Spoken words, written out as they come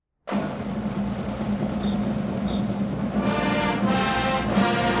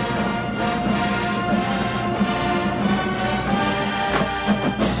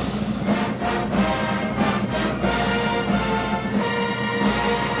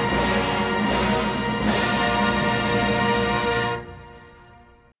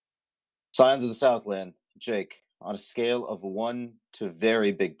Signs of the Southland. Jake, on a scale of 1 to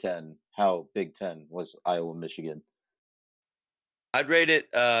very Big Ten, how Big Ten was Iowa, Michigan? I'd rate it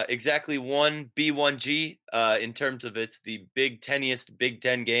exactly one B1G in terms of it's the Big Teniest Big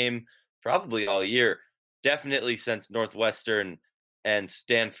Ten game probably all year. Definitely since Northwestern and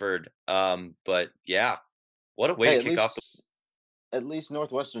Stanford. But yeah, what a way Hey, to at kick off the least at least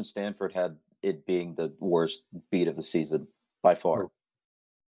Northwestern Stanford had it being the worst beat of the season by far.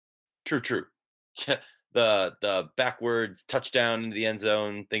 true. The backwards touchdown into the end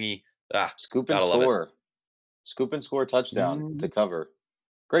zone thingy. Scoop and Gotta love it. score. Scoop and score touchdown to cover.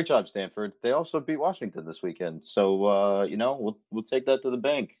 Great job, Stanford. They also beat Washington this weekend. So we'll take that to the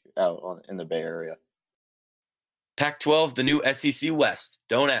bank in the Bay Area. Pac-12, the new SEC West.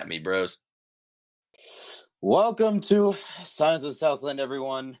 Don't at me, bros. Welcome to Signs of the Southland,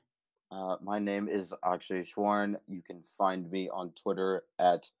 everyone. My name is Akshay Schwarn. You can find me on Twitter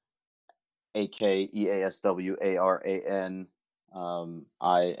at AKEASWARAN.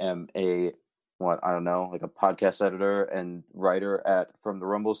 I am a podcast editor and writer at From the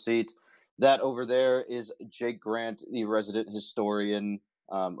Rumble Seat. That over there is Jake Grant, the resident historian,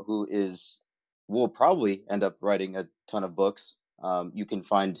 who will probably end up writing a ton of books. You can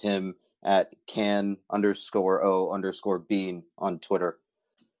find him at can_o_bean on Twitter.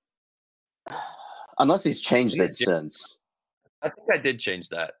 Unless he's changed it since. I think I did change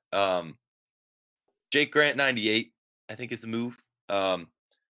that. Jake Grant 98, I think is the move. I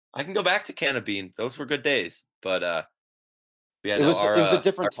can go back to Can of Bean. Those were good days. But it was a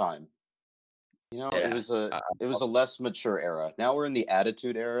different time. It was a less mature era. Now we're in the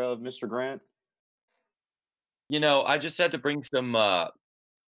attitude era of Mr. Grant. I just had to bring some a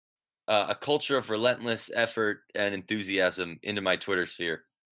culture of relentless effort and enthusiasm into my Twitter sphere.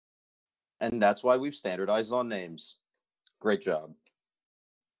 And that's why we've standardized on names. Great job.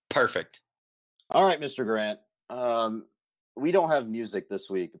 Perfect. All right, Mr. Grant. We don't have music this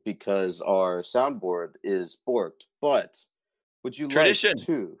week because our soundboard is borked. But would you Tradition. like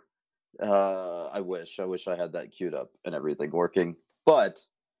to? I wish I had that queued up and everything working. But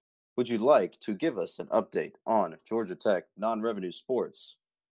would you like to give us an update on Georgia Tech non-revenue sports?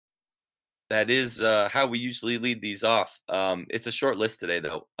 That is how we usually lead these off. It's a short list today,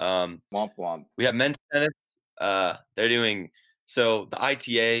 though. Womp womp. We have men's tennis. They're doing so. The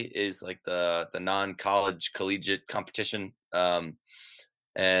ITA is like the non-college collegiate competition, and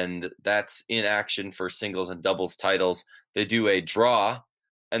that's in action for singles and doubles titles. They do a draw,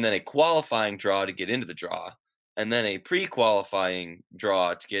 and then a qualifying draw to get into the draw, and then a pre-qualifying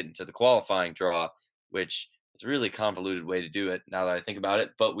draw to get into the qualifying draw, which is a really convoluted way to do it now that I think about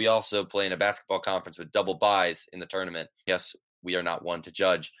it. But we also play in a basketball conference with double byes in the tournament. Yes, we are not one to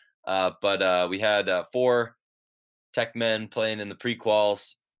judge. But we had 4 Tech men playing in the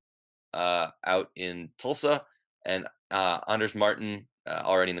pre-quals out in Tulsa, and Anders Martin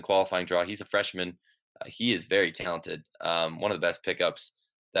already in the qualifying draw. He's a freshman. He is very talented. One of the best pickups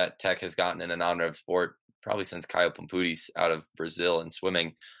that Tech has gotten in a non-rev sport, probably since Caio Pamputis out of Brazil in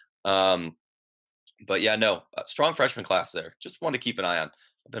swimming. But yeah, no, strong freshman class there. Just want to keep an eye on.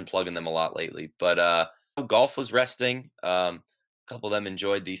 I've been plugging them a lot lately. But golf was resting. A couple of them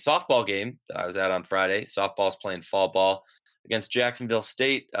enjoyed the softball game that I was at on Friday. Softball's playing fall ball against Jacksonville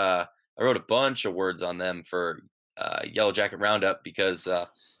State. I wrote a bunch of words on them for Yellow Jacket Roundup because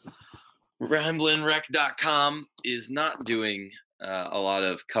RamblinRec.com is not doing a lot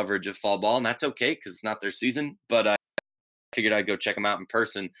of coverage of fall ball, and that's okay because it's not their season. But I figured I'd go check them out in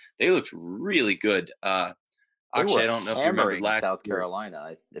person. They looked really good. Actually, I don't know if you remember last South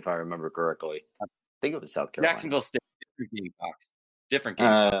Carolina, if I remember correctly. I think it was South Carolina. Jacksonville State, different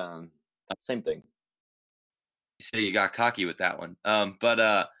Gamecocks. Same thing. You say you got cocky with that one.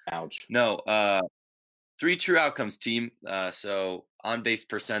 Ouch. No, 3 true outcomes team. So on base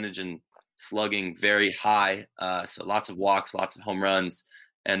percentage and slugging very high. So lots of walks, lots of home runs,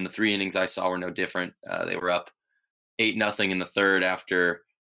 and the 3 innings I saw were no different. They were up 8-0 in the third after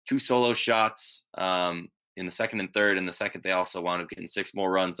 2 solo shots in the second and third. In the second, they also wound up getting 6 more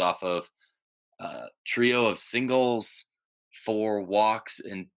runs off of a trio of singles, 4 walks,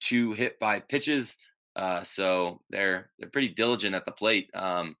 and 2 hit by pitches. So they're pretty diligent at the plate.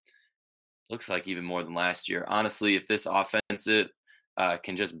 Looks like even more than last year. Honestly, if this offensive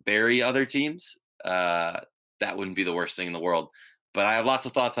can just bury other teams, that wouldn't be the worst thing in the world. But I have lots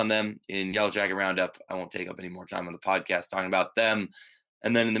of thoughts on them in Yellow Jacket Roundup. I won't take up any more time on the podcast talking about them.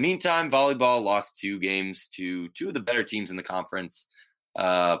 And then in the meantime, volleyball lost 2 games to 2 of the better teams in the conference.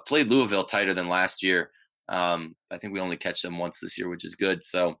 Played Louisville tighter than last year. I think we only catch them once this year, which is good.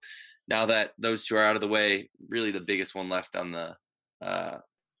 So now that those 2 are out of the way, really the biggest one left on the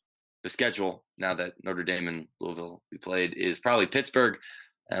the schedule, now that Notre Dame and Louisville we played, is probably Pittsburgh,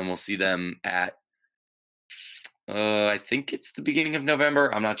 and we'll see them at I think it's the beginning of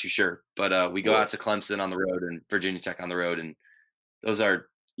November. I'm not too sure, but we go out to Clemson on the road and Virginia Tech on the road, and those are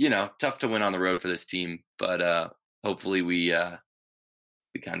tough to win on the road for this team. But hopefully we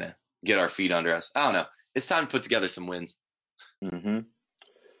kind of get our feet under us. I don't know. It's time to put together some wins. Mm-hmm.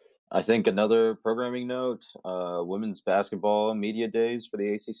 I think another programming note: women's basketball media days for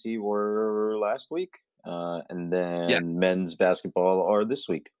the ACC were last week, and then men's basketball are this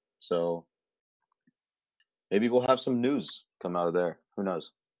week. So maybe we'll have some news come out of there. Who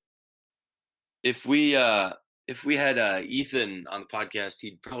knows? If we had Ethan on the podcast,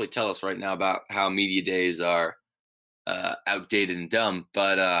 he'd probably tell us right now about how media days are outdated and dumb.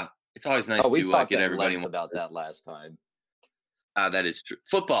 But it's always nice to get everybody about that last time. That is true.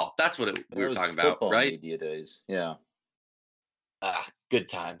 Football. That's what we were talking about, right? Media days. Yeah. Good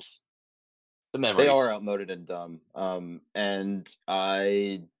times. The memories. They are outmoded and dumb. And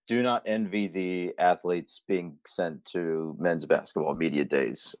I do not envy the athletes being sent to men's basketball media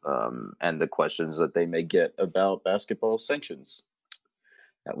days, and the questions that they may get about basketball sanctions.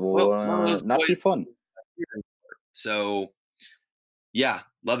 That will not be fun. So, yeah,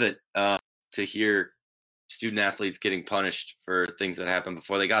 love it to hear student athletes getting punished for things that happened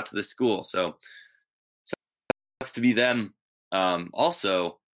before they got to the school. So sucks to be them.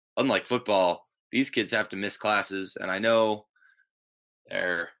 Also, unlike football, these kids have to miss classes, and I know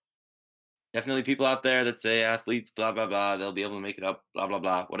there are definitely people out there that say athletes, blah, blah, blah, they'll be able to make it up, blah, blah,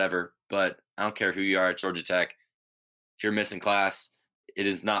 blah, whatever. But I don't care who you are at Georgia Tech. If you're missing class, it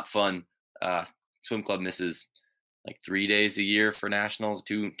is not fun. Swim club misses like 3 days a year for nationals,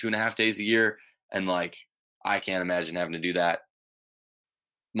 2.5 days a year. And like, I can't imagine having to do that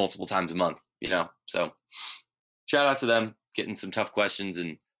multiple times a month, So shout out to them getting some tough questions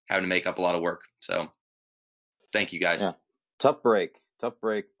and having to make up a lot of work. So thank you guys. Yeah. Tough break.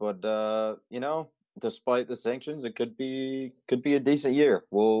 But despite the sanctions, it could be a decent year.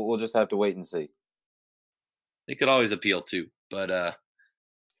 We'll just have to wait and see. It could always appeal too, but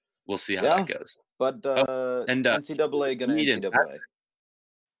we'll see how that goes. But NCAA gonna NCAA.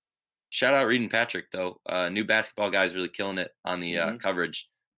 Shout out Reed and Patrick though. New basketball guys really killing it on the coverage.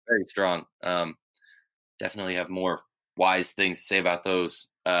 Very strong. Definitely have more wise things to say about those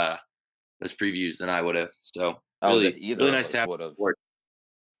previews than I would have. So really nice to have.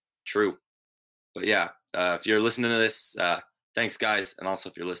 True. But yeah, if you're listening to this, thanks guys. And also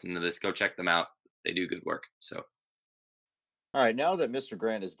if you're listening to this, go check them out. They do good work. So. All right. Now that Mr.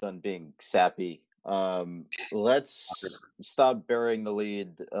 Grant is done being sappy, let's stop burying the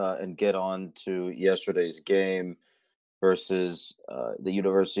lead and get on to yesterday's game versus the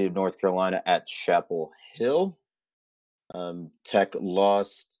University of North Carolina at Chapel Hill. Tech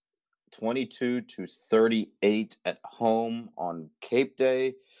lost 22-38 at home on Cape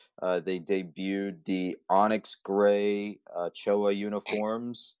Day. They debuted the Onyx Gray Choa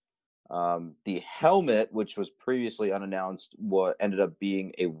uniforms. The helmet, which was previously unannounced, ended up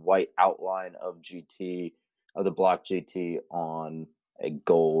being a white outline of the block GT on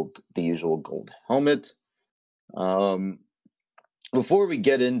the usual gold helmet. Before we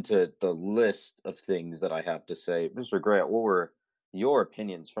get into the list of things that I have to say, Mr. Grant, what were your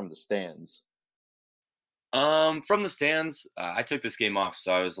opinions from the stands? From the stands, I took this game off,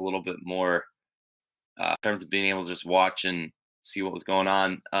 so I was a little bit more in terms of being able to just watch and see what was going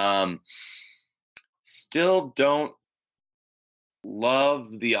on. Still don't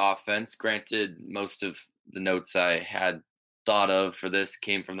love the offense. Granted, most of the notes I had thought of for this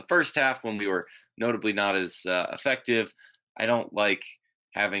came from the first half when we were notably not as effective. I don't like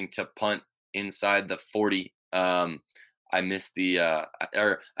having to punt inside the 40. I missed I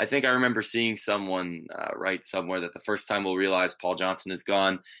think I remember seeing someone write somewhere that the first time we'll realize Paul Johnson is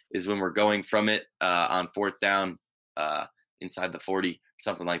gone is when we're going from it on fourth down inside the 40,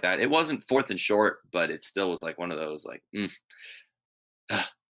 something like that. It wasn't fourth and short, but it still was like one of those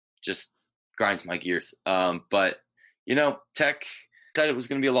just grinds my gears. But Tech thought it was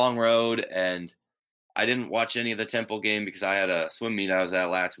going to be a long road, and I didn't watch any of the Temple game because I had a swim meet I was at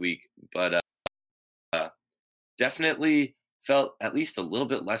last week, but definitely felt at least a little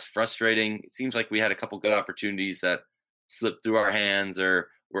bit less frustrating. It seems like we had a couple good opportunities that slipped through our hands or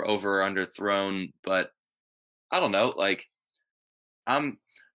were over or underthrown, but I don't know. Like I've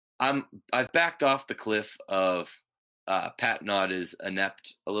backed off the cliff of Pat Nod is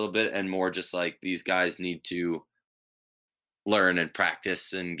inept a little bit, and more just like these guys need to learn and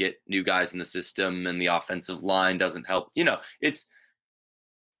practice and get new guys in the system, and the offensive line doesn't help.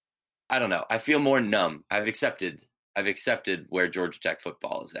 I don't know. I feel more numb. I've accepted where Georgia Tech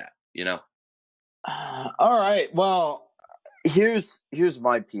football is at. you know. All right. Well, here's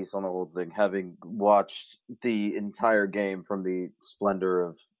my piece on the whole thing. Having watched the entire game from the splendor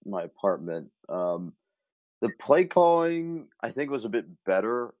of my apartment, the play calling I think was a bit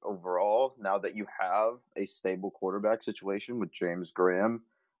better overall. Now that you have a stable quarterback situation with James Graham,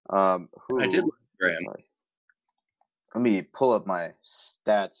 I did who like if Graham. I let me pull up my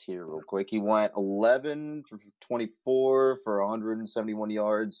stats here real quick. He went 11 for 24 for 171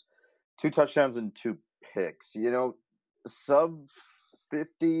 yards, 2 touchdowns and 2 picks. Sub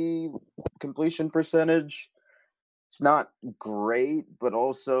 50 completion percentage. It's not great, but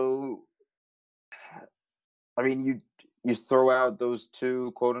also, I mean, you throw out those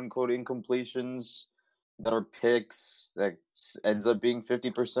two quote unquote incompletions that are picks that ends up being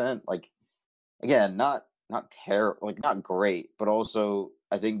 50%. Like, again, not terrible, like not great, but also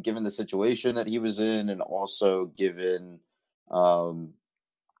I think given the situation that he was in, and also given um,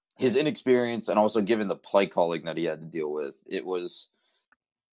 his inexperience, and also given the play calling that he had to deal with, it was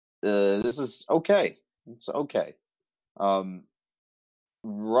this is okay. It's okay. Um,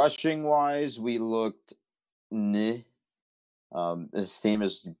 Rushing wise, we looked meh. This team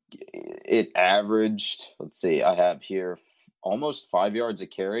is it averaged. Let's see, I have here almost 5 yards a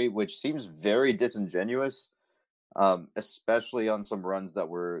carry, which seems very disingenuous, especially on some runs that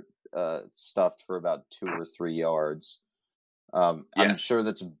were stuffed for about 2 or 3 yards. I'm Yes. sure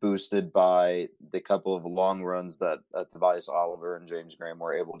that's boosted by the couple of long runs that Tobias Oliver and James Graham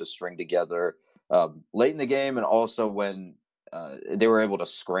were able to string together late in the game, and also when they were able to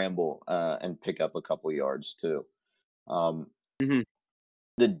scramble and pick up a couple yards too. Um, Hmm.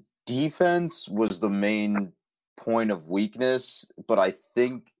 the defense was the main point of weakness, but I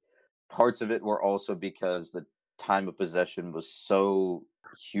think parts of it were also because the time of possession was so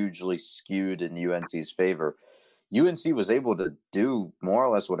hugely skewed in UNC's favor. UNC was able to do more or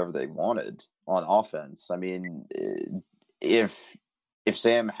less whatever they wanted on offense. I mean, if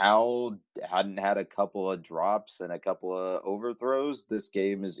Sam Howell hadn't had a couple of drops and a couple of overthrows, this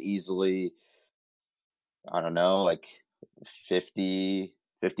game is easily, I don't know, like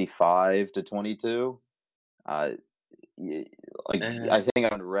 55-22. Uh, like Eh, I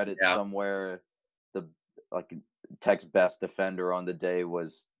think on Reddit yeah. somewhere, the like Tech's best defender on the day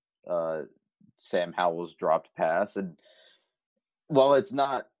was uh, Sam Howell's dropped pass, and while it's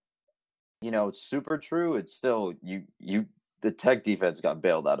not it's super true, it's still the Tech defense got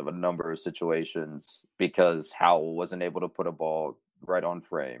bailed out of a number of situations because Howell wasn't able to put a ball right on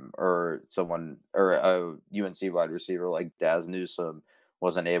frame, or someone or a UNC wide receiver like Daz Newsome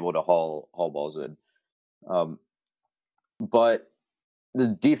wasn't able to haul balls in. Um, but the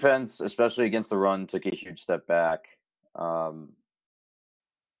defense, especially against the run, took a huge step back. Um,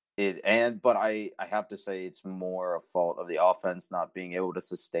 but I have to say it's more a fault of the offense not being able to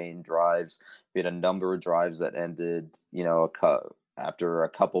sustain drives. We had a number of drives that ended, after a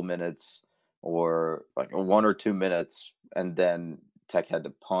couple minutes, or like 1 or 2 minutes, and then Tech had to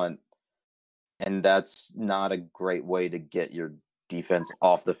punt, and that's not a great way to get your defense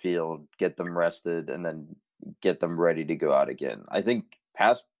off the field, get them rested, and then get them ready to go out again. I think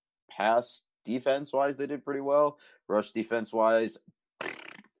pass defense wise they did pretty well. Rush defense wise,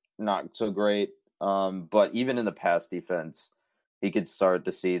 not so great. But even in the pass defense, he could start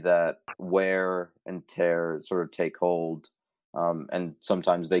to see that wear and tear sort of take hold. And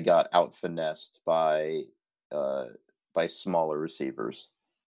sometimes they got out finessed by smaller receivers.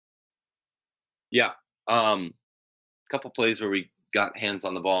 Yeah. Couple plays where we got hands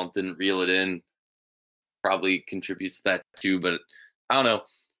on the ball and didn't reel it in probably contributes to that too. But I don't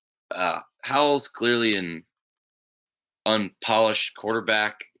know. Howell's clearly an unpolished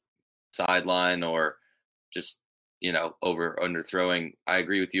quarterback, sideline, or just over underthrowing. I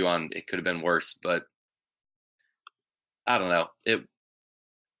agree with you on it could have been worse, but I don't know.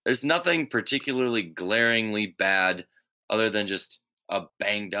 There's nothing particularly glaringly bad other than just a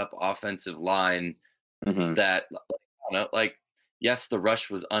banged up offensive line Mm-hmm. that I don't know, like yes, the rush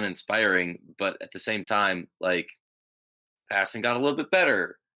was uninspiring, but at the same time, like passing got a little bit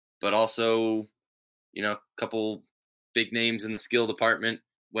better, but also, a couple big names in the skill department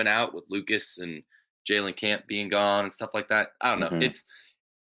went out with Lucas and Jalen Camp being gone and stuff like that. I don't know. Mm-hmm.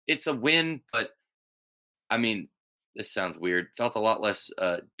 It's a win, but I mean, this sounds weird. Felt a lot less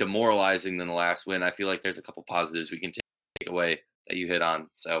demoralizing than the last win. I feel like there's a couple positives we can take away that you hit on.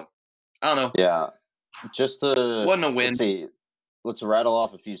 So I don't know. Yeah, just Wasn't a win. let's see. Let's rattle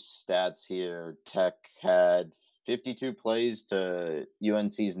off a few stats here. Tech had 52 plays to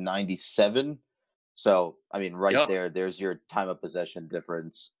UNC's 97. So, I mean, right Yep. there's your time of possession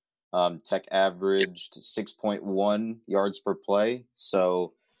difference. Tech averaged 6.1 yards per play.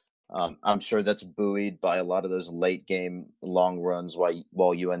 So, I'm sure that's buoyed by a lot of those late game long runs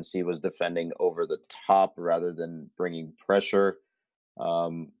while UNC was defending over the top rather than bringing pressure.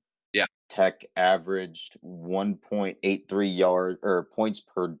 Um, Yeah. Tech averaged 1.83 yard or points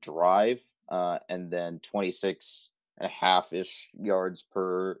per drive, and then 26 and a half ish yards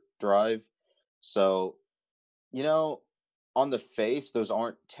per drive. So, you know, on the face, those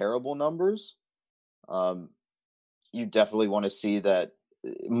aren't terrible numbers. Um, you definitely want to see that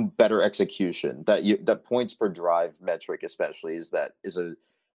better execution. That points per drive metric, especially, is a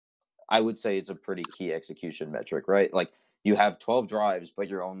I would say it's a pretty key execution metric, right? Like you have 12 drives, but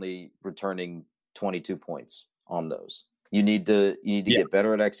you're only returning 22 points on those. You need to Yeah. get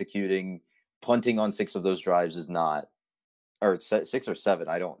better at executing. Punting on 6 of those drives is not, or 6 or 7.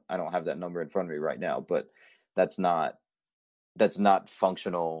 I don't have that number in front of me right now, but that's not that's not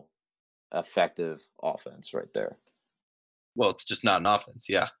functional effective offense right there. Well, it's just not an offense.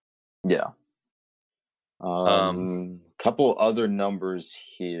 Yeah. Yeah. Um, Couple other numbers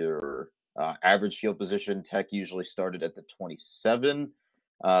here. Average field position, Tech usually started at the 27,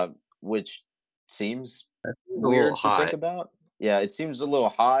 uh, which seems that's a little weird to think high. about. Yeah, it seems a little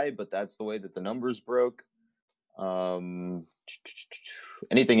high, but that's the way that the numbers broke. Um,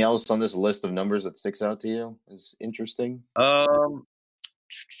 Anything else on this list of numbers that sticks out to you is interesting? Um,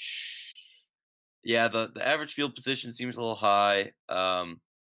 yeah, the average field position seems a little high.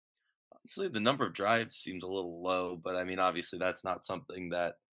 Honestly, the number of drives seems a little low, but I mean, obviously, that's not something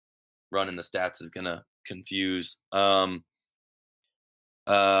that running the stats is gonna confuse.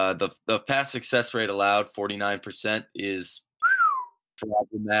 The pass success rate allowed 49% is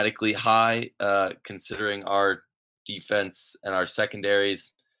problematically high, considering our defense and our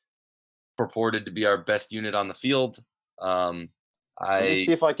secondaries purported to be our best unit on the field. Um, Let me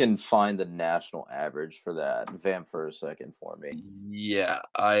see I if I can find the national average for that. Vamp for a second for me. yeah,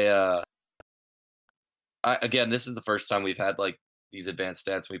 I again, this is the first time we've had like these advanced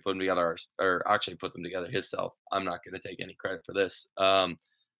stats. We put them together, or actually put them together himself. I'm not going to take any credit for this.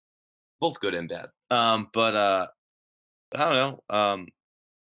 Both good and bad. But I don't know.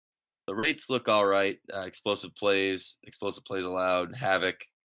 The rates look all right. Explosive plays allowed, havoc.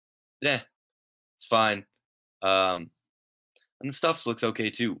 Yeah, it's fine. Um, and the stuffs looks okay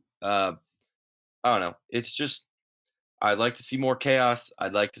too. I don't know. It's just I'd like to see more chaos.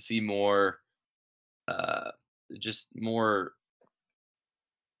 I'd like to see more, uh, just more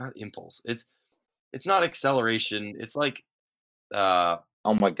not impulse. It's not acceleration. It's like Oh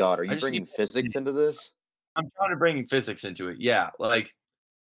my god, are I you just need. bringing physics into this? I'm trying to bring physics into it. Yeah, like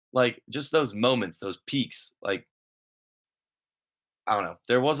just those moments, those peaks. Like I don't know.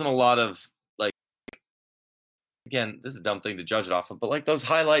 There wasn't a lot of like again, this is a dumb thing to judge it off of, but like those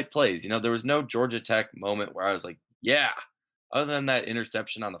highlight plays, there was no Georgia Tech moment where I was like, yeah. Other than that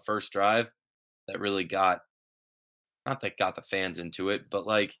interception on the first drive, that really got not that got the fans into it, but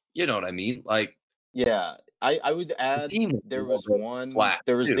like you know what I mean. Like Yeah, I would the add team was a little bit flat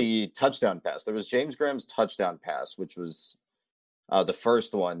there was too. the touchdown pass. There was James Graham's touchdown pass, which was the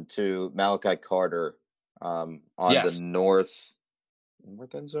first one to Malachi Carter on the Yes, north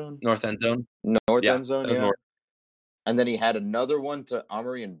end zone. north end zone. North Yeah, end zone, that was yeah. north. And then he had another one to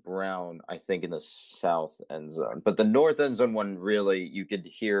Amory and Brown, I think, in the south end zone. But the north end zone one, really, you could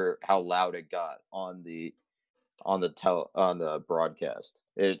hear how loud it got on the broadcast.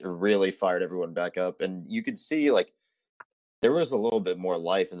 It really fired everyone back up, and you could see like there was a little bit more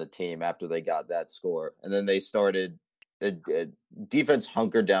life in the team after they got that score, and then they started. Defense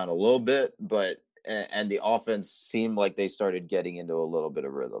hunkered down a little bit, but and the offense seemed like they started getting into a little bit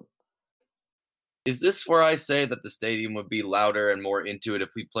of rhythm. Is this where I say that the stadium would be louder and more into it if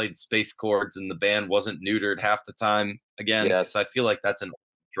we played space chords and the band wasn't neutered half the time again? Because I Yes. feel like that's an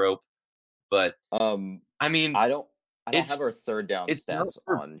trope. But Um, I mean, I don't I don't have it's our third down it's not stats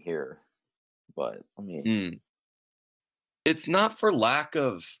for on here, but let me. mm, it's not for lack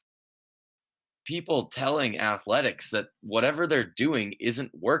of people telling athletics that whatever they're doing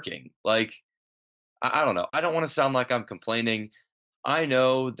isn't working. Like I don't know. I don't want to sound like I'm complaining. I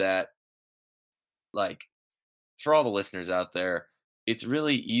know that like for all the listeners out there, it's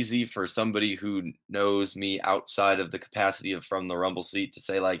really easy for somebody who knows me outside of the capacity of from the Rumble seat to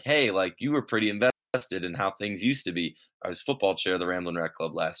say like, "Hey, like you were pretty invested in how things used to be." I was football chair of the Ramblin' Rec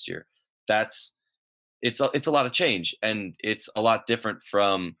Club last year. That's it's a lot of change, and it's a lot different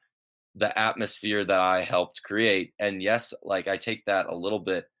from the atmosphere that I helped create. And yes, like I take that a little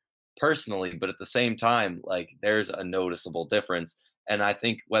bit personally, but at the same time, like there's a noticeable difference. And I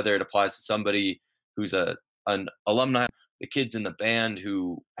think whether it applies to somebody who's an alumni, the kids in the band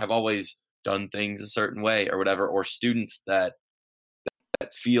who have always done things a certain way or whatever, or students that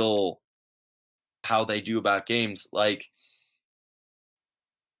that feel how they do about games. Like,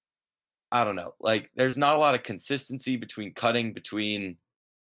 I don't know. Like, there's not a lot of consistency between cutting between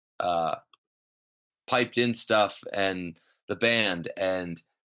uh, piped in stuff and the band and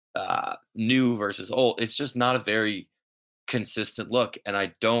new versus old. It's just not a very consistent look, and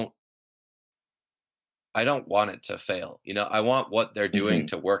I don't want it to fail. You know, I want what they're doing Hmm.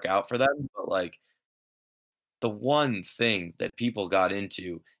 to work out for them, but like the one thing that people got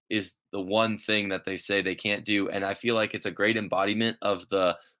into is the one thing that they say they can't do, and I feel like it's a great embodiment of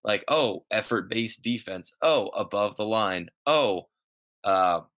the like, oh, effort-based defense, oh, above the line, oh,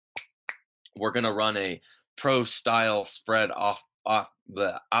 uh, we're gonna run a pro style spread off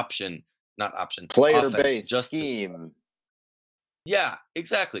the option, not option, offense, Player-based just to, scheme. yeah,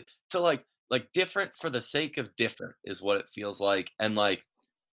 exactly. To like different for the sake of different is what it feels like, and like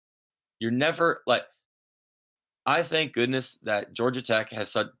you're never like I thank goodness that Georgia Tech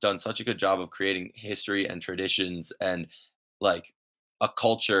has done such a good job of creating history and traditions and like a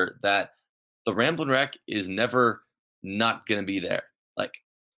culture that the Ramblin' Wreck is never not going to be there. Like,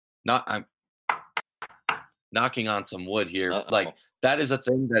 not I'm knocking on some wood here. Like, Uh-oh. that is a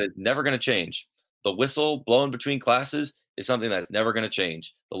thing that is never going to change. The whistle blowing between classes is something that's never going to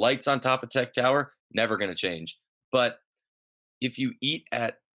change. The lights on top of Tech Tower never going to change. But if you eat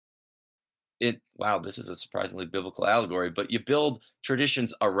at it, wow, this is a surprisingly biblical allegory, but you build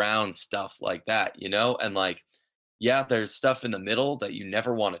traditions around stuff like that, you know? And like, yeah, there's stuff in the middle that you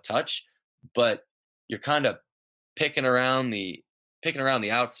never want to touch, but you're kind of picking around the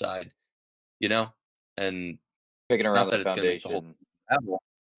outside, you know? And Picking around not the that it's going to make the whole foundation. thing,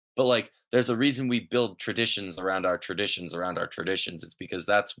 but like there's a reason we build traditions around our traditions around our traditions. It's because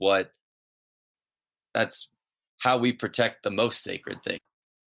that's how we protect the most sacred thing.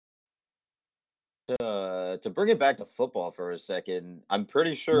 To bring it back to football for a second, I'm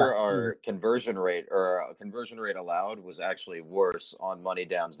pretty sure Yeah. our conversion rate allowed was actually worse on money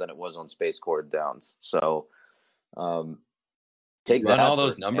downs than it was on space cord downs. So um, take Run all that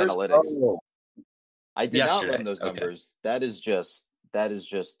those for numbers? analytics. Oh, I did not run yesterday. those Okay. numbers. That is just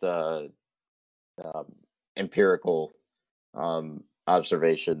um, empirical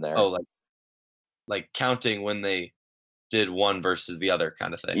observation Oh, there. like counting when they did one versus the other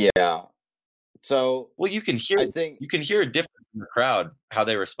kind of thing. Yeah. So Well, I think you can hear a difference in the crowd, how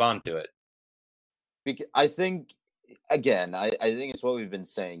they respond to it. I think again, I think it's what we've been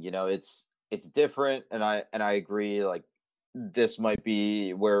saying. You know, it's different, and I agree. Like this might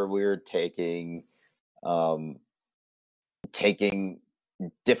be where we're um taking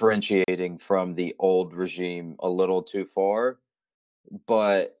differentiating from the old regime a little too far,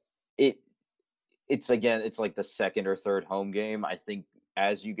 but it it's again, it's like the second or third home game. I think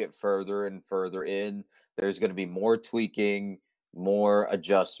as you get further and further in, there's going to be more tweaking, more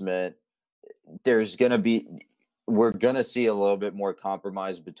adjustment. There's going to be We're going to see a little bit more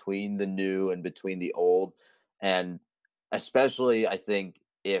compromise between the new and between the old, and especially I think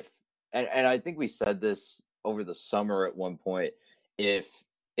if and I think we said this over the summer at one point,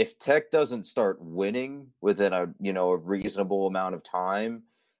 if Tech doesn't start winning within a reasonable amount of time,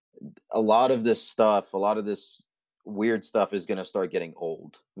 a lot of this weird stuff is going to start getting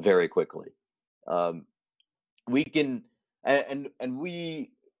old very quickly. Um, we can, and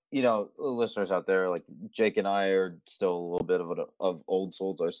we, listeners out there, like Jake and I are still a little bit of old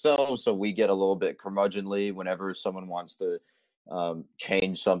souls ourselves, so we get a little bit curmudgeonly whenever someone wants to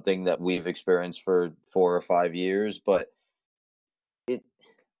change something that we've experienced for 4 or 5 years. But it,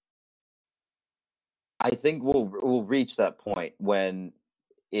 I think we'll reach that point when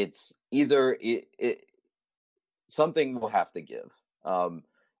it's either something will have to give,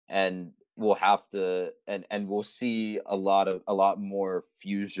 and we'll have to and we'll see a lot more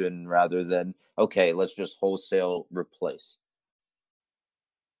fusion rather than, okay, let's just wholesale replace.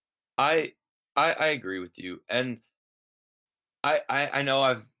 I I agree with you, and I know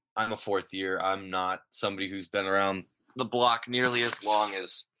I'm a fourth year. I'm not somebody who's been around the block nearly as long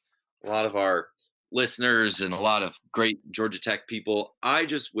as a lot of our listeners and a lot of great Georgia Tech people. I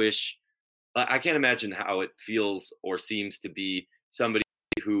just wish I can't imagine how it feels or seems to be somebody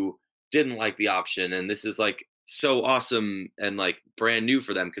who didn't like the option, and this is like so awesome and like brand new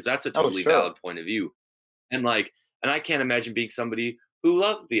for them because that's a Oh, totally valid sure. point of view. And like, and I can't imagine being somebody who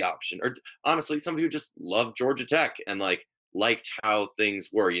loved the option, or honestly, somebody who just loved Georgia Tech and like liked how things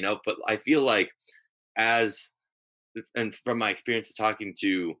were, you know. But I feel like as and from my experience of talking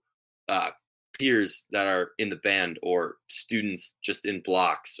to uh, peers that are in the band or students just in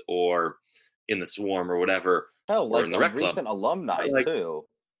blocks or in the swarm or whatever Hell, or like in the a rec club, recent alumni like too.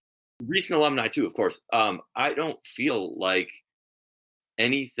 recent alumni too, of course. I don't feel like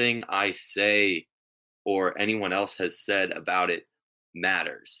anything I say or anyone else has said about it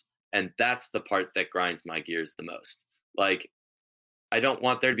matters. And that's the part that grinds my gears the most. Like, I don't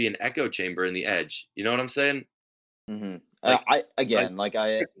want there to be an echo chamber in the edge. You know what I'm saying? Hmm. Like, I like again, like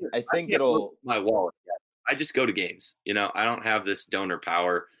I I think can't look it'll. at my wallet yet. I just go to games. I don't have this donor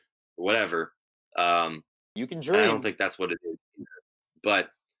power or whatever. Um, You can and I don't dream. think that's what it is either. But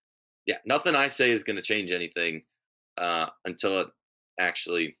yeah, nothing I say is going to change anything until it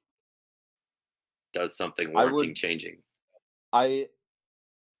actually does something I warranting would. changing. I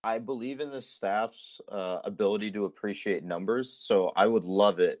I believe in the staff's ability to appreciate numbers. So I would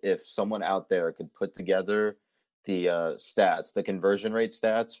love it if someone out there could put together the stats, the conversion rate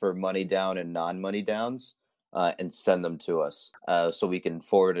stats for money down and non-money downs, and send them to us so we can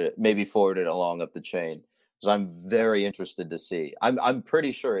maybe forward it along up the chain. Because I'm very interested to see. I'm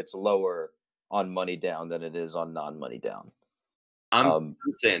pretty sure it's lower on money down than it is on non-money down. I'm, Um,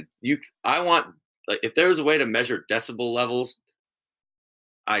 I'm saying I want, like, if there was a way to measure decibel levels,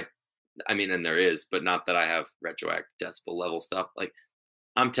 I I mean, and there is, but not that I have retroactive decibel level stuff. Like,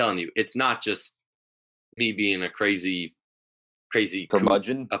 I'm telling you, it's not just me being a crazy coot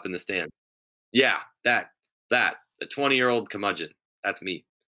Curmudgeon. up in the stand. Yeah, that the 20-year-old curmudgeon. That's me.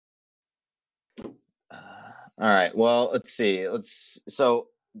 All right. Well, let's see. So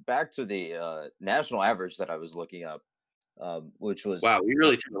back to the national average that I was looking up, which Wow, was we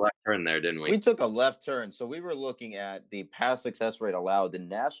really took a left turn there, didn't we? we took a left turn. So we were looking at the pass success rate allowed. The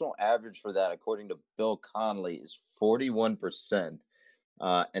national average for that, according to Bill Connolly, is 41%,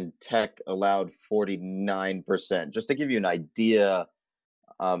 and Tech allowed 49%. Just to give you an idea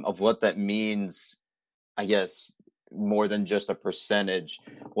of what that means, I guess more than just a percentage.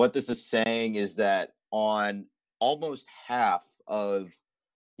 What this is saying is that on almost half of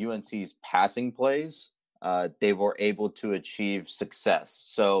UNC's passing plays, they were able to achieve success.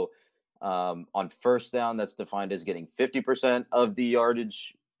 So on first down, that's defined as getting 50% of the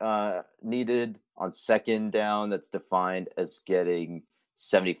yardage needed. On second down, that's defined as getting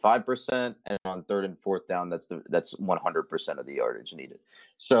 75%, and on third and fourth down, that's 100% of the yardage needed.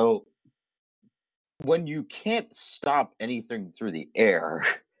 So when you can't stop anything through the air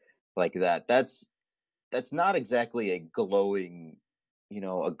like that, that's not exactly a glowing,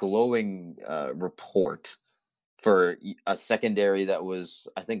 report for a secondary that was,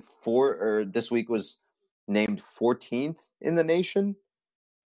 I think, this week was named 14th in the nation.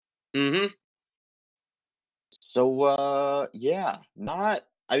 Mm-hmm. So yeah, not.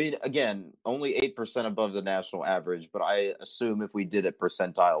 I mean, again, only 8% above the national average, but I assume if we did it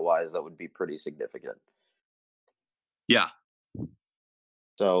percentile wise, that would be pretty significant. Yeah.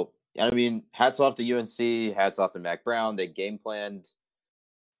 So, I mean, hats off to UNC, hats off to Mac Brown. They game planned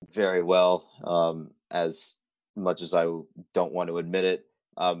very well, as much as I don't want to admit it.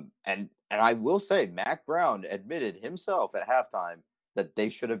 And I will say, Mac Brown admitted himself at halftime that they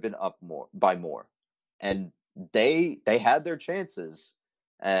should have been up more, and they had their chances.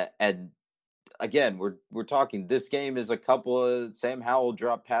 And again, we're talking. This game is a couple of Sam Howell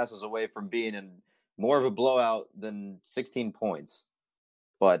drop passes away from being in more of a blowout than 16 points.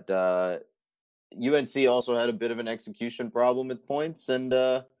 But UNC also had a bit of an execution problem at points, and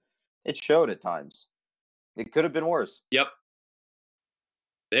it showed at times. It could have been worse. Yep.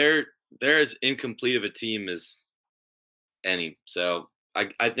 They're as incomplete of a team as any. So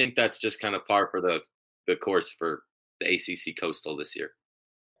I think that's just kind of par for the course for the ACC Coastal this year.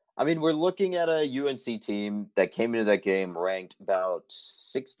 I mean, we're looking at a UNC team that came into that game ranked about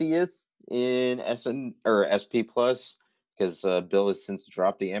 60th in SN or SP plus, because Bill has since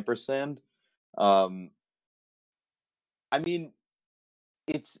dropped the ampersand. Um, I mean,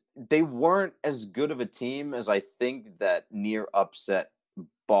 they weren't as good of a team as I think that near upset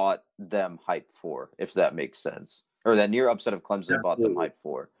bought them hype for, if that makes sense, or that near upset of Clemson bought them Absolutely. hype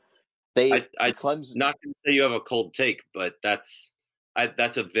for. They I Clemson, not going to say you have a cold take, but that's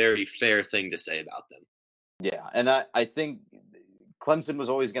a very fair thing to say about them. yeah, and I think Clemson was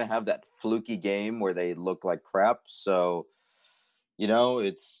always going to have that fluky game where they look like crap. So,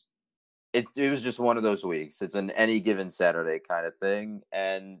 it was just one of those weeks. It's an any given Saturday kind of thing,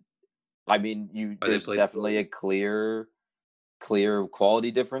 and I mean, They there's played definitely a clear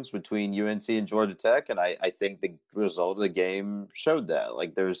quality difference between UNC and Georgia Tech, and I think the result of the game showed that.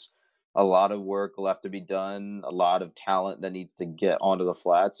 Like, there's a lot of work left to be done, a lot of talent that needs to get onto the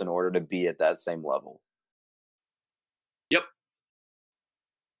flats in order to be at that same level. Yep.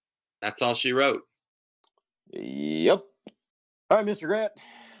 That's all she wrote. Yep. All right, Mr. Grant,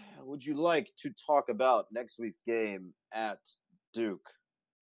 would you like to talk about next week's game at Duke?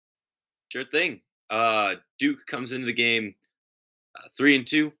 Sure thing. Duke comes into the game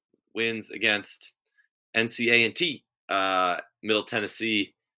 3-2 wins against NCA&T, Middle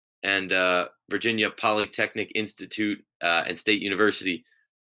Tennessee, and Virginia Polytechnic Institute and State University,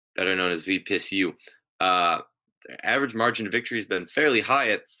 better known as VPSU. Their average margin of victory has been fairly high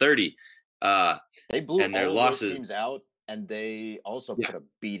at 30. They blew And their all of those losses, teams out, and they also yeah, put a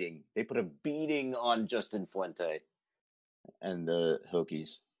beating. They put a beating on Justin Fuente and the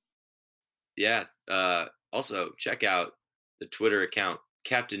Hokies. yeah. Also, check out the Twitter account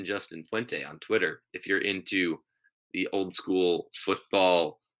Captain Justin Fuente on Twitter if you're into the old school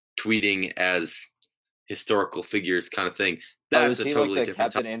football tweeting as historical figures kind of thing. Oh, That's is a he like totally the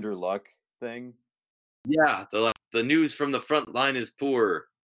different Captain topic. Andrew Luck thing? Yeah, the news from the front line is poor,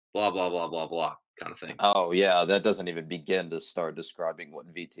 blah blah blah blah blah kind of thing. Oh yeah, that doesn't even begin to start describing what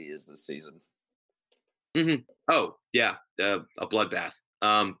VT is this season. Oh yeah, a bloodbath.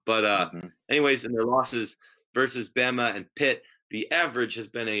 Mm-hmm. Anyways, in their losses versus Bama and Pitt, the average has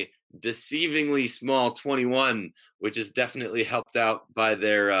been a deceivingly small 21, which is definitely helped out by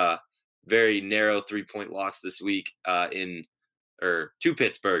their very narrow 3-point loss this week to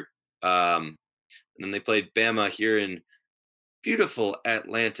Pittsburgh. And then they played Bama here in beautiful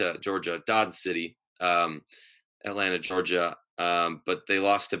Atlanta, Georgia, Dodge City, Atlanta, Georgia. But they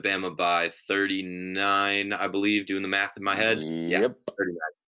lost to Bama by 39, I believe, doing the math in my head. Yeah, Yep. 39.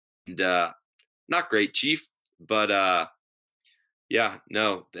 And not great, Chief, but yeah,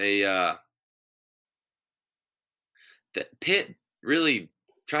 no, Pitt really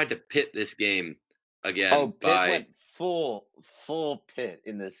tried to pit this game again Oh, Pitt by went full Pitt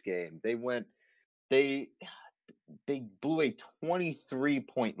in this game. They blew a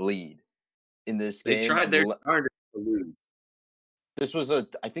 23-point lead in this they game, tried and their darndest to lose.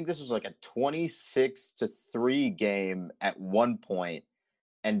 I think this was like a 26-3 game at one point,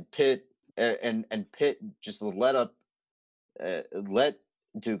 and Pitt and Pitt just let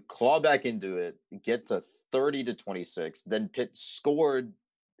Duke claw back into it, get to 30-26. Then Pitt scored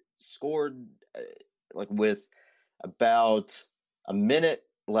like with about a minute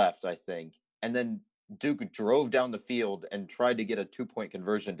left, I think, and then Duke drove down the field and tried to get a 2-point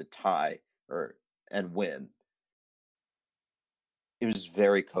conversion to tie and win. It was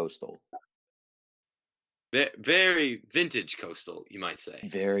very coastal. Very vintage Coastal, you might say.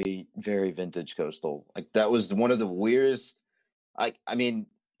 Very, very vintage coastal. Like that was one of the weirdest. I mean,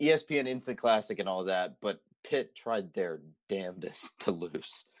 ESPN Instant Classic and all that, but Pitt tried their damnedest to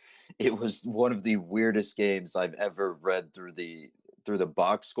lose. It was one of the weirdest games I've ever read through the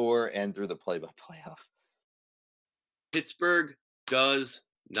box score and through the play-by-play of. Pittsburgh does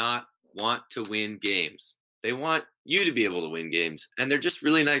not want to win games. They want you to be able to win games. And they're just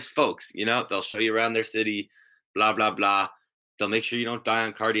really nice folks. You know, they'll show you around their city, blah, blah, blah. They'll make sure you don't die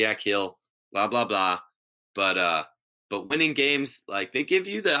on Cardiac Hill, blah, blah, blah. But winning games, like they give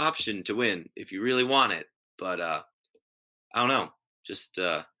you the option to win if you really want it. But I don't know. Just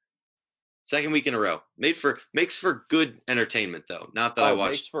second week in a row. Makes for good entertainment though. Not that I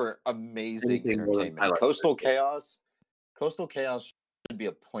watched. Makes for amazing anything more than entertainment. highlights. Coastal Chaos should be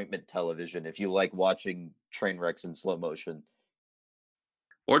appointment television if you like watching train wrecks in slow motion.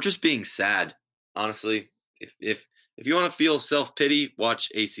 Or just being sad, honestly. If you want to feel self-pity, watch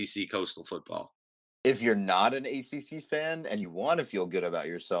ACC Coastal football. If you're not an ACC fan and you want to feel good about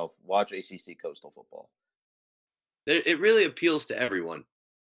yourself, watch ACC Coastal football. It really appeals to everyone.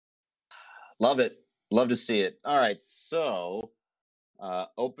 Love it. Love to see it. All right, so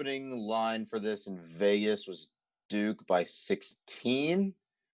opening line for this in Vegas was Duke by 16.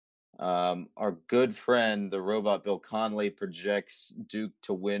 Our good friend, the robot Bill Conley, projects Duke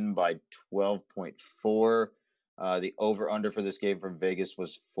to win by 12.4. The over-under for this game from Vegas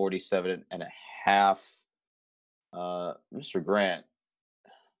was 47.5. Mr. Grant,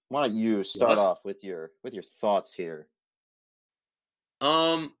 why don't you start off with your thoughts here?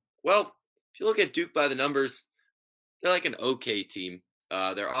 Well, if you look at Duke by the numbers, they're like an okay team.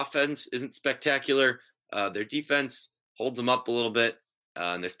 Their offense isn't spectacular. Their defense holds them up a little bit,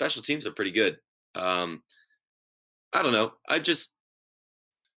 and their special teams are pretty good. I don't know. I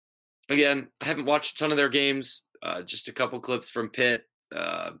haven't watched a ton of their games. Just a couple clips from Pitt.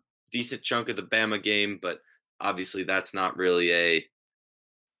 Decent chunk of the Bama game, but obviously that's not really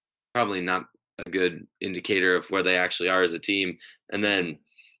probably not a good indicator of where they actually are as a team. And then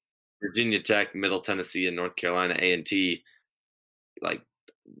Virginia Tech, Middle Tennessee, and North Carolina A&T, like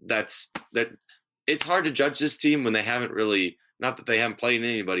that. It's hard to judge this team when they haven't really, not that they haven't played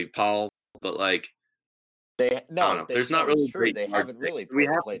anybody, Paul, but like I don't know. There's not really true. They haven't really played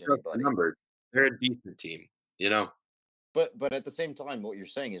anybody. Numbers. They're a decent team, you know. But at the same time, what you're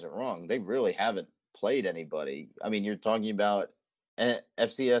saying isn't wrong. They really haven't played anybody. I mean, you're talking about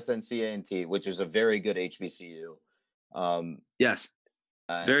FCS NCANT, which is a very good HBCU. Yes,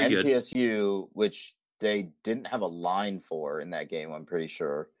 very good. MTSU, which they didn't have a line for in that game, I'm pretty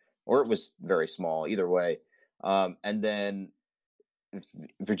sure, or it was very small. Either way, and then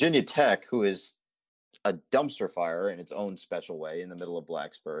Virginia Tech, who is a dumpster fire in its own special way in the middle of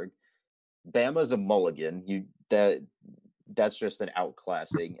Blacksburg. Bama's a mulligan. That's just an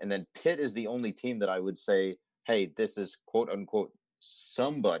outclassing. And then Pitt is the only team that I would say, hey, this is quote unquote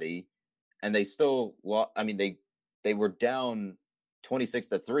somebody. And they still, I mean, they were down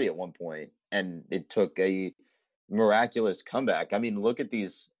 26-3 at one point, and it took a miraculous comeback. I mean, look at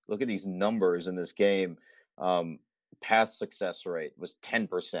these numbers in this game. Pass success rate was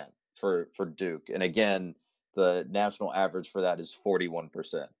 10% for Duke, and again, the national average for that is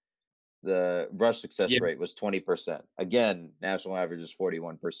 41%. The rush success rate was 20%. Again, national average is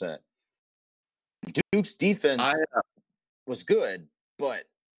 41%. Duke's defense was good, but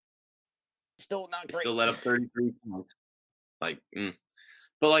still not great. Still let up 33 points.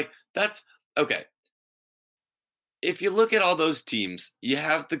 But that's okay. If you look at all those teams, you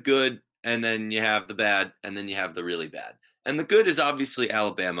have the good, and then you have the bad, and then you have the really bad. And the good is obviously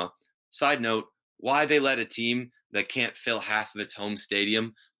Alabama. Side note, why they let a team that can't fill half of its home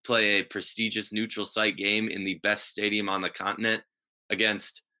stadium play a prestigious neutral site game in the best stadium on the continent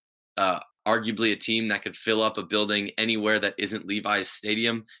against arguably a team that could fill up a building anywhere that isn't Levi's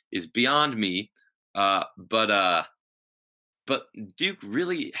Stadium is beyond me. But Duke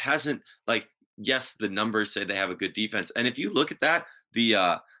really hasn't, yes, the numbers say they have a good defense. And if you look at that,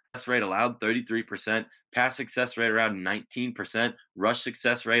 the success rate allowed 33%, pass success rate around 19%, rush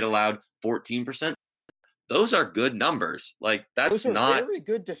success rate allowed 14%. Those are good numbers. Those are not very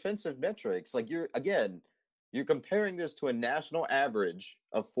good defensive metrics. You're comparing this to a national average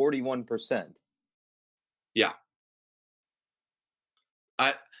of 41%. Yeah.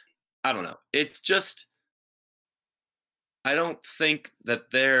 I don't know. It's just, I don't think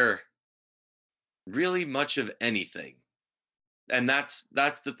that they're really much of anything. And that's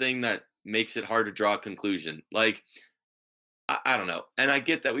the thing that makes it hard to draw a conclusion. I don't know. And I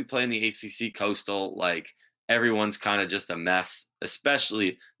get that we play in the ACC Coastal. Everyone's kind of just a mess,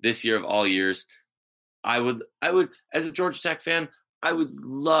 especially this year of all years. I would, as a Georgia Tech fan, I would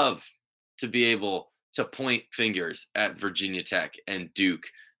love to be able to point fingers at Virginia Tech and Duke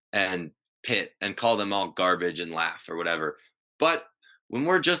and Pitt and call them all garbage and laugh or whatever. But when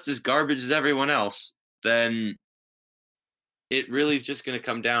we're just as garbage as everyone else, then it really is just going to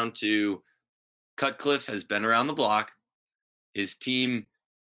come down to Cutcliffe has been around the block. His team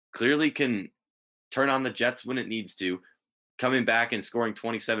clearly can turn on the Jets when it needs to. Coming back and scoring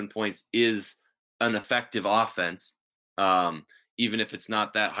 27 points is an effective offense, even if it's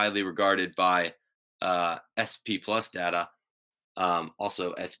not that highly regarded by SP Plus data.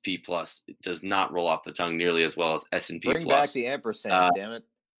 Also, SP Plus does not roll off the tongue nearly as well as S&P Plus. Bring back the ampersand, damn it.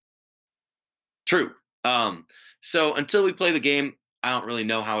 True. So until we play the game, I don't really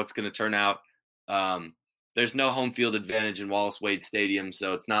know how it's going to turn out. There's no home field advantage in Wallace Wade Stadium,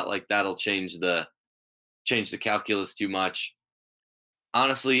 so it's not like that'll change the calculus too much.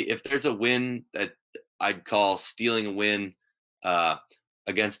 Honestly, if there's a win that I'd call stealing a win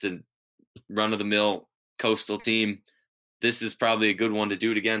against a run-of-the-mill Coastal team, this is probably a good one to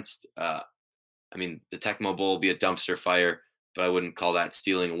do it against. The Tecmo Bowl will be a dumpster fire, but I wouldn't call that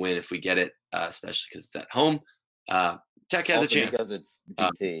stealing a win if we get it, especially because it's at home. Tech has also a chance. Because it's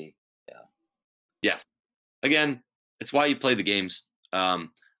VT. Yes. Again, it's why you play the games. I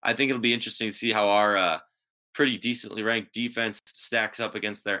think it'll be interesting to see how our pretty decently ranked defense stacks up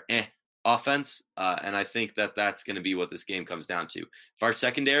against their offense. And I think that that's going to be what this game comes down to. If our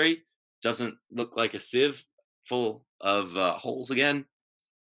secondary doesn't look like a sieve full of holes again,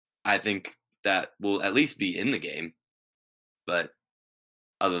 I think that will at least be in the game. But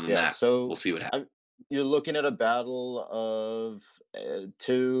other than that, so we'll see what happens. You're looking at a battle of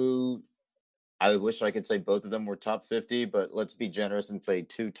two. I wish I could say both of them were top 50, but let's be generous and say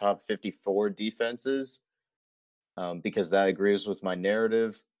two top 54 defenses, because that agrees with my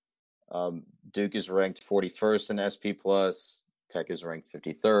narrative. Duke is ranked 41st in SP Plus. Tech is ranked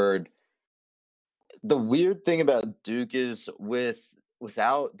 53rd. The weird thing about Duke is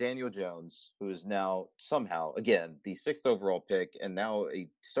without Daniel Jones, who is now somehow, again, the 6th overall pick and now a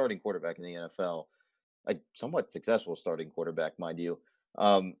starting quarterback in the NFL, a somewhat successful starting quarterback, mind you.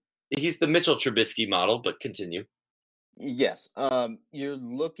 He's the Mitchell Trubisky model, but continue. Yes. You're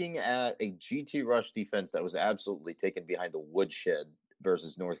looking at a GT Rush defense that was absolutely taken behind the woodshed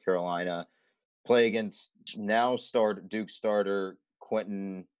versus North Carolina. Play against now Duke starter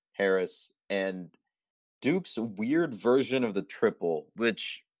Quentin Harris, and Duke's weird version of the triple,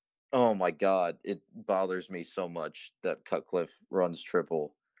 which, oh my god, it bothers me so much that Cutcliffe runs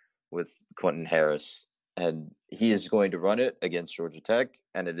triple with Quentin Harris, and he is going to run it against Georgia Tech,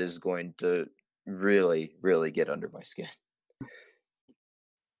 and it is going to really, really get under my skin.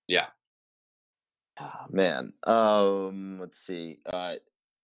 Yeah. Oh, man, let's see.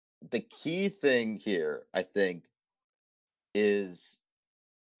 The key thing here, I think, is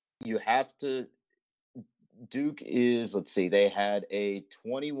you have to. Duke is, let's see, they had a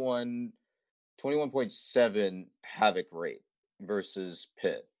 21.7 havoc rate versus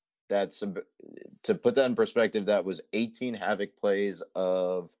Pitt. That's to put that in perspective, that was 18 havoc plays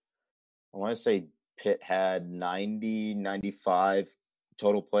of, I want to say Pitt had 95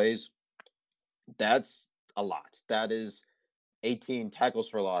 total plays. That's a lot. That is 18 tackles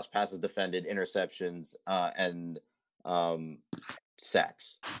for loss, passes defended, interceptions, and um,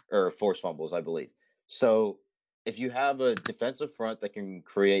 sacks or forced fumbles, I believe. So if you have a defensive front that can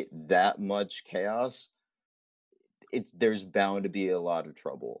create that much chaos, there's bound to be a lot of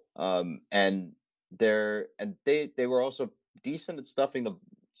trouble. And they were also decent at stuffing the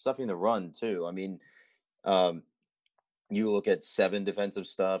run too. I mean, um, you look at 7 defensive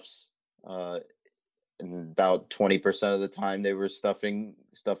stuffs, and about 20% of the time they were stuffing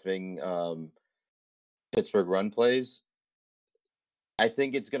Pittsburgh run plays. I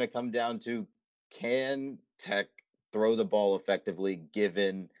think it's going to come down to, can Tech throw the ball effectively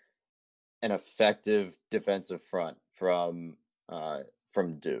given an effective defensive front from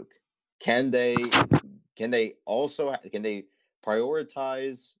Duke? Can they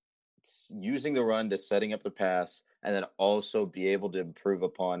prioritize using the run to setting up the pass, and then also be able to improve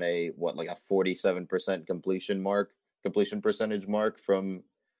upon a 47% completion percentage mark from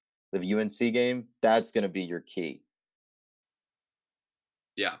the UNC game? That's going to be your key.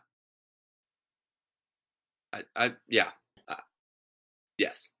 Yeah. Yeah.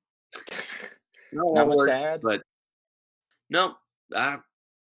 Yes. Not much to add, but no.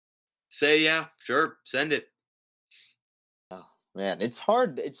 Say yeah, sure, send it. oh man, it's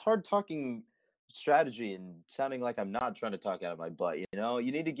hard. It's hard talking strategy and sounding like I'm not trying to talk out of my butt.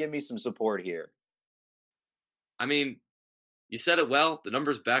 You need to give me some support here. I mean, you said it well. The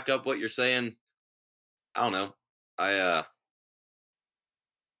numbers back up what you're saying. I don't know. I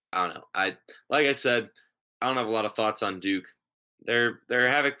don't know. Like I said, I don't have a lot of thoughts on Duke. Their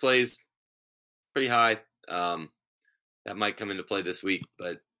havoc plays pretty high. That might come into play this week,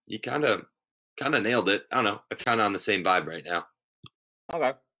 but you kind of nailed it. I don't know. I'm kind of on the same vibe right now.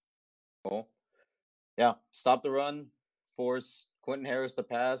 Okay, cool. Yeah, stop the run, force Quentin Harris to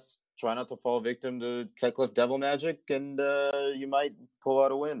pass. Try not to fall victim to Cutcliffe Devil Magic, and you might pull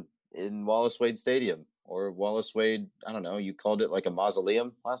out a win in Wallace Wade Stadium, or Wallace Wade. I don't know. You called it like a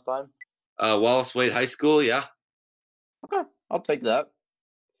mausoleum last time. Wallace Wade High School, yeah. Okay, I'll take that.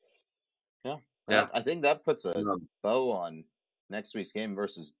 Yeah, Yeah. I think that puts a bow on next week's game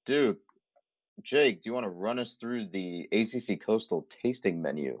versus Duke. Jake, do you want to run us through the ACC Coastal tasting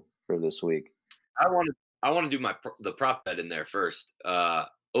menu for this week? I want to do the prop bet in there first.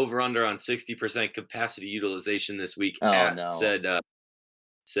 Over under on 60% capacity utilization this week. Oh no! Said I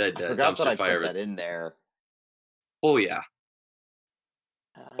forgot that I put that in there. Oh yeah.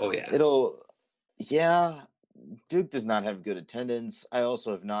 Oh yeah. Yeah. Duke does not have good attendance. I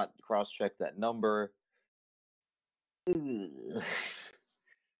also have not cross-checked that number.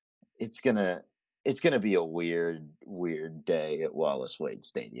 It's gonna be a weird day at Wallace Wade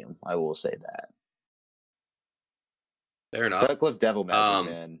Stadium. I will say that. Fair enough. Cutcliffe Devil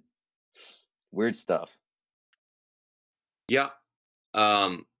Magic, man. Weird stuff. Yeah.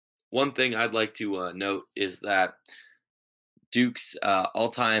 One thing I'd like to note is that Duke's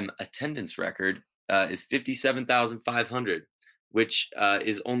all-time attendance record is 57,500, which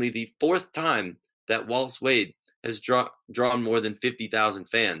is only the 4th time that Wallace Wade has drawn more than 50,000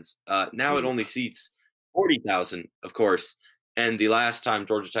 fans. Now it only seats 40,000, of course. And the last time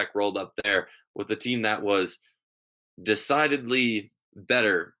Georgia Tech rolled up there with a team that was decidedly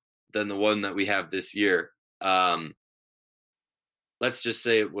better than the one that we have this year. Let's just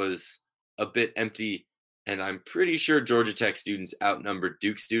say it was a bit empty, and I'm pretty sure Georgia Tech students outnumbered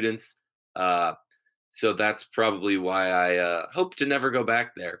Duke students. So that's probably why I hope to never go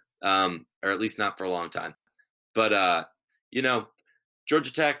back there, or at least not for a long time. But,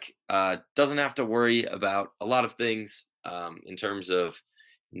 Georgia Tech doesn't have to worry about a lot of things in terms of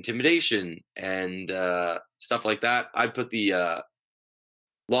intimidation and stuff like that. I'd put the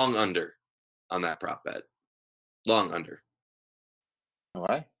long under on that prop bet. Long under. All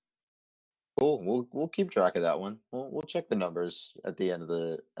right. Cool. We'll keep track of that one. We'll check the numbers at the end of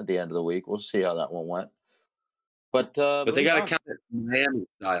the week. We'll see how that one went. But But they moving got to on. count it Miami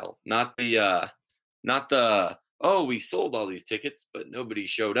style, not the we sold all these tickets but nobody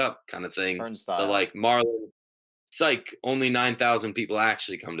showed up kind of thing. The Turnstile. like Marlon psych, only 9,000 people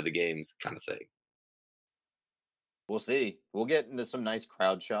actually come to the games kind of thing. We'll see. We'll get into some nice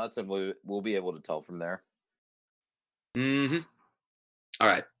crowd shots, and we'll be able to tell from there. Mm-hmm. All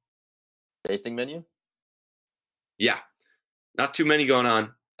right. Tasting menu? Yeah. Not too many going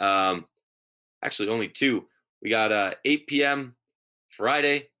on. Actually, only two. We got 8 p.m.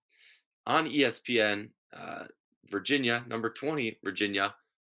 Friday on ESPN. Virginia, number 20, Virginia,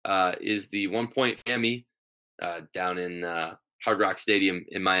 is the 1-point Miami down in Hard Rock Stadium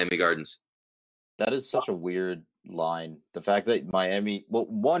in Miami Gardens. That is such a weird line. The fact that Miami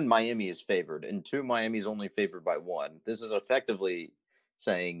is favored, and two, Miami's only favored by one. This is effectively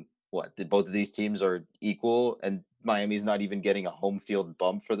saying what? That both of these teams are equal, and Miami's not even getting a home field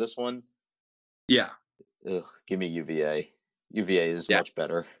bump for this one? Yeah. Ugh, give me UVA. UVA is much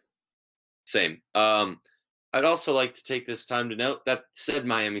better. Same. I'd also like to take this time to note that said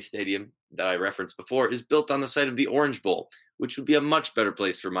Miami Stadium that I referenced before is built on the site of the Orange Bowl, which would be a much better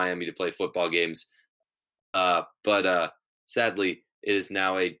place for Miami to play football games. But sadly, it is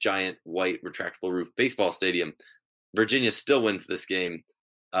now a giant white retractable roof baseball stadium. Virginia still wins this game.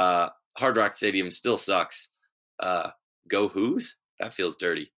 Hard Rock Stadium still sucks. Go Who's? That feels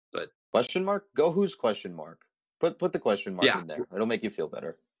dirty, but question mark? Go Who's question mark? Put the question mark in there. It'll make you feel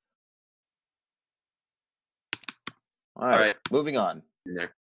better. All right. Moving on. In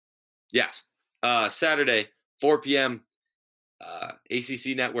there. Yes. Saturday, 4 p.m.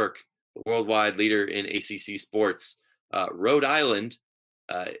 ACC Network, the worldwide leader in ACC sports. Rhode Island,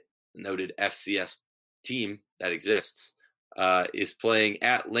 noted FCS team that exists, is playing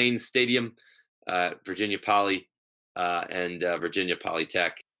at Lane Stadium. Virginia Poly and Virginia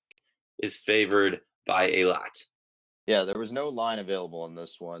Polytech is favored by a lot. Yeah, there was no line available in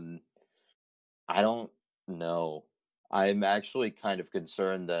this one. I don't know. I'm actually kind of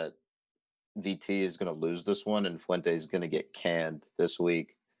concerned that VT is going to lose this one and Fuente is going to get canned this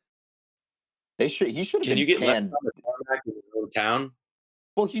week. He should have been canned. Left on the tarmac in your own town?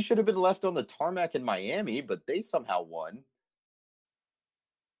 Well, he should have been left on the tarmac in Miami, but they somehow won.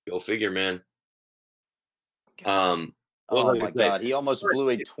 Go figure, man. Oh my God! He almost blew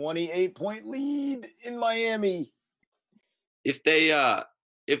a 28-point lead in Miami. If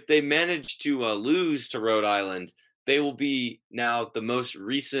they manage to lose to Rhode Island, they will be now the most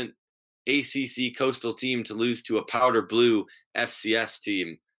recent ACC coastal team to lose to a powder blue FCS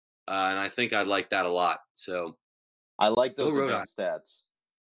team, and I think I'd like that a lot. So I like those advanced stats.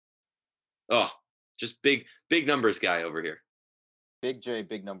 Oh, just big numbers guy over here. Big J,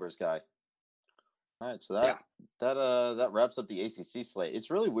 big numbers guy. All right, so that wraps up the ACC slate.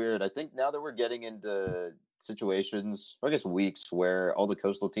 It's really weird. I think now that we're getting into situations, or I guess weeks, where all the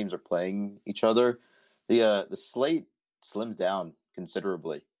coastal teams are playing each other, the slate slims down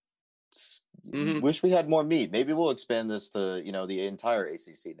considerably. Wish we had more meat. Maybe we'll expand this to the entire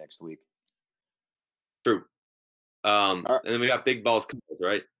ACC next week. True. And then we got big balls,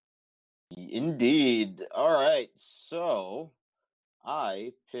 right? Indeed. All right. So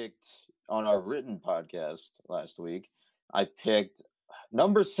I picked on our written podcast last week. I picked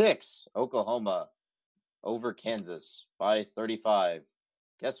number 6, Oklahoma, over Kansas by 35.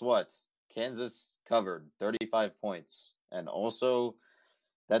 Guess what? Kansas covered 35 points. And also,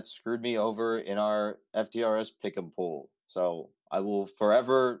 that screwed me over in our FTRS pick'em pool. So I will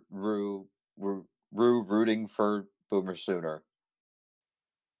forever rooting for Boomer Sooner.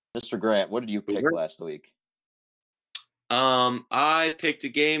 Mr. Grant, what did you pick last week? I picked a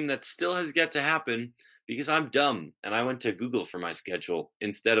game that still has yet to happen because I'm dumb and I went to Google for my schedule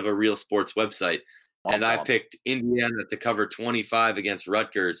instead of a real sports website. And I picked Indiana to cover 25 against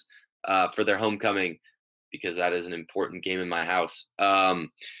Rutgers for their homecoming because that is an important game in my house.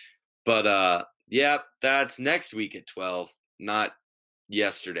 But that's next week at 12, not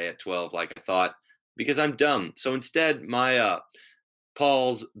yesterday at 12 like I thought, because I'm dumb. So instead, my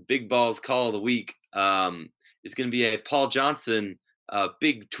Paul's Big Balls call of the week is going to be a Paul Johnson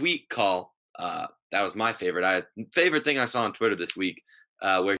big tweet call. That was my favorite thing I saw on Twitter this week,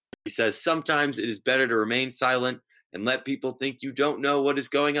 where he says, sometimes it is better to remain silent and let people think you don't know what is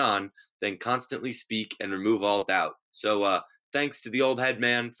going on than constantly speak and remove all doubt. So thanks to the old head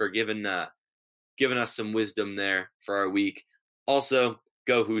man for giving us some wisdom there for our week. Also,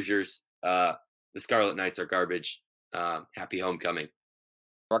 go Hoosiers. The Scarlet Knights are garbage. Happy homecoming.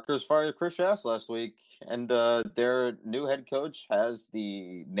 Rutgers fired Chris Schass last week, and their new head coach has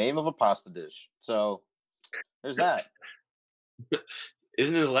the name of a pasta dish. So there's that.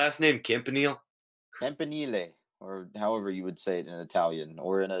 Isn't his last name Campanile? Campanile. or however you would say it in Italian,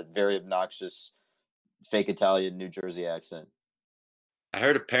 or in a very obnoxious fake Italian New Jersey accent. I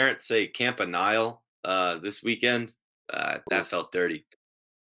heard a parent say Campanile this weekend. That Oof. felt dirty.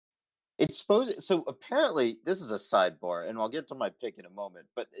 It's supposed so apparently this is a sidebar, and I'll get to my pick in a moment.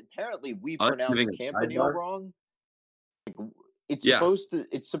 But apparently we Us pronounce giving a Campanile sidebar? wrong. It's Yeah.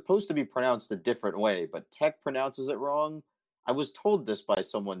 supposed to be pronounced a different way, but Tech pronounces it wrong. I was told this by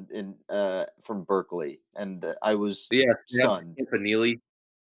someone in from Berkeley, and I was Yeah. stunned. Campanile.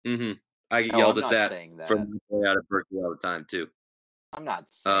 Mm-hmm. I get No, yelled I'm at not that saying from that. my boy out of Berkeley all the time too. I'm not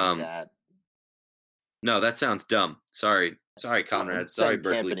saying Um, that. no, that sounds dumb. Sorry, I'm Conrad. Sorry, saying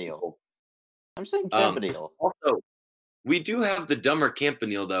Berkeley Campanile. people. I'm saying Campanile. Also, we do have the dumber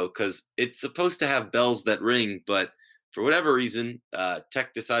Campanile though, because it's supposed to have bells that ring, but for whatever reason,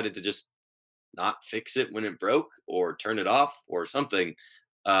 Tech decided to just not fix it when it broke or turn it off or something.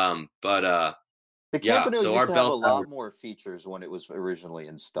 But The yeah, Campanile so used our to have a bell tower. lot more features when it was originally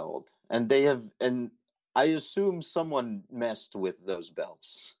installed, and I assume someone messed with those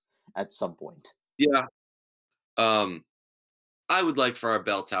bells at some point. Yeah, um, I would like for our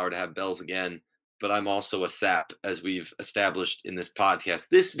bell tower to have bells again, but I'm also a sap, as we've established in this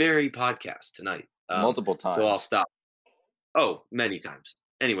very podcast tonight. Multiple So I'll times. stop. Oh, many times.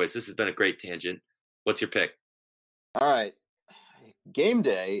 Anyways, this has been a great tangent. What's your pick? All right. Game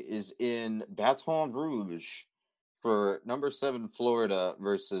day is in Baton Rouge for number 7 Florida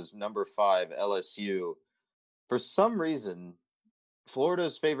versus number 5 LSU. For some reason, Florida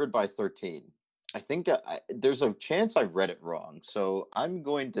is favored by 13. I think there's a chance I read it wrong, so I'm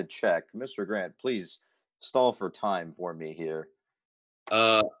going to check. Mr. Grant, please stall for time for me here.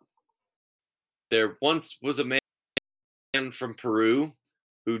 Uh, there once was a man from Peru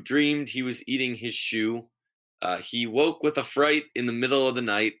who dreamed he was eating his shoe. He woke with a fright in the middle of the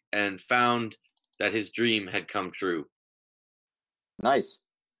night and found that his dream had come true. Nice.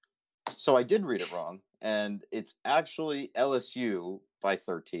 So I did read it wrong, and it's actually LSU by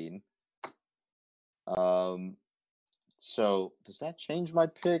 13. So does that change my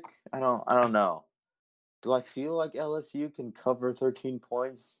pick? I don't know. Do I feel like LSU can cover 13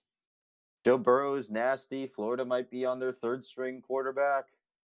 points? Joe Burrow is nasty. Florida might be on their third string quarterback.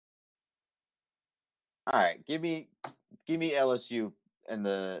 All right, give me LSU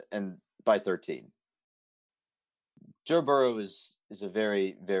and by 13. Joe Burrow is a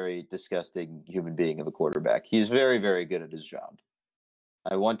very, very disgusting human being of a quarterback. He's very, very good at his job.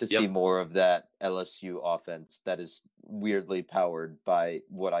 I want to see more of that LSU offense that is weirdly powered by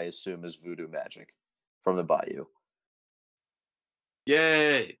what I assume is voodoo magic from the Bayou.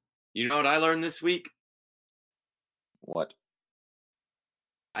 Yay! You know what I learned this week? What?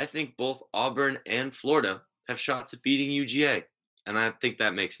 I think both Auburn and Florida have shots at beating UGA, and I think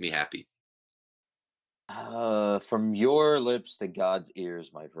that makes me happy. From your lips to God's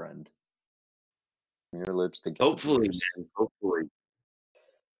ears, my friend. From your lips to God's ears. Hopefully.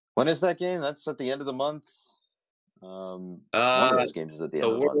 When is that game? That's at the end of the month. One of those games is at the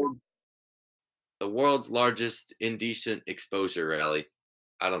end of the month. The world's largest indecent exposure rally.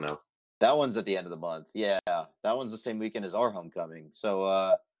 I don't know. That one's at the end of the month. Yeah, that one's the same weekend as our homecoming.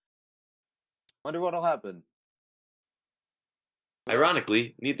 So, wonder what'll happen.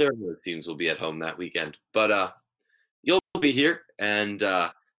 Ironically, neither of those teams will be at home that weekend. But you'll be here, and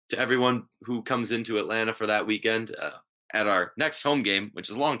to everyone who comes into Atlanta for that weekend at our next home game, which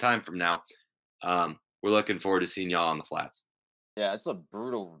is a long time from now, we're looking forward to seeing y'all on the flats. Yeah, it's a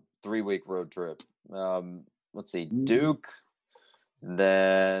brutal 3-week road trip. Let's see, Duke.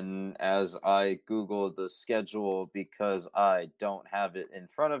 Then, as I Google the schedule because I don't have it in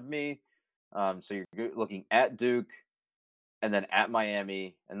front of me, so you're looking at Duke, and then at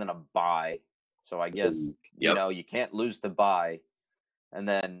Miami, and then a bye. So I guess you can't lose the bye, and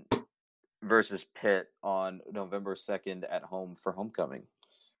then versus Pitt on November 2nd at home for homecoming.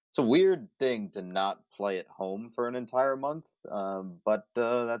 It's a weird thing to not play at home for an entire month, but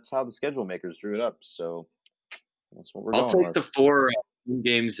that's how the schedule makers drew it up. So that's what we're going with. I'll take the 4 home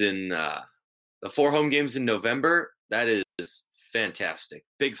games in the 4 home games in November. That is fantastic.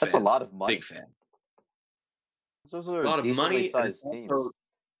 Big fan. That's a lot of money. Big fan. Those are a lot of money. Sized teams.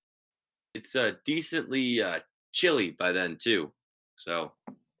 It's decently chilly by then too. So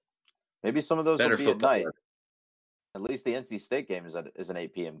maybe some of those will be at night. Work. At least the NC State game is an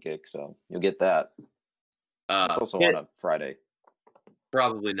 8 p.m. kick, so you'll get that. It's also Pitt, on a Friday.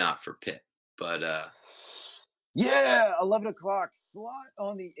 Probably not for Pitt, but yeah, 11 o'clock slot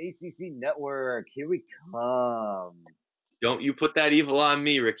on the ACC network. Here we come. Don't you put that evil on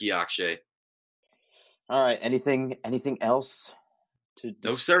me, Ricky Akshay. All right. Anything else to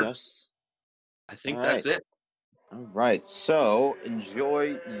discuss? No, sir. I think that's it. All right. So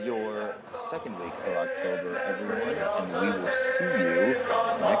enjoy your second week of October, everyone, and we will see you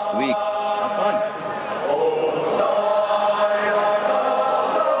next week. Have fun.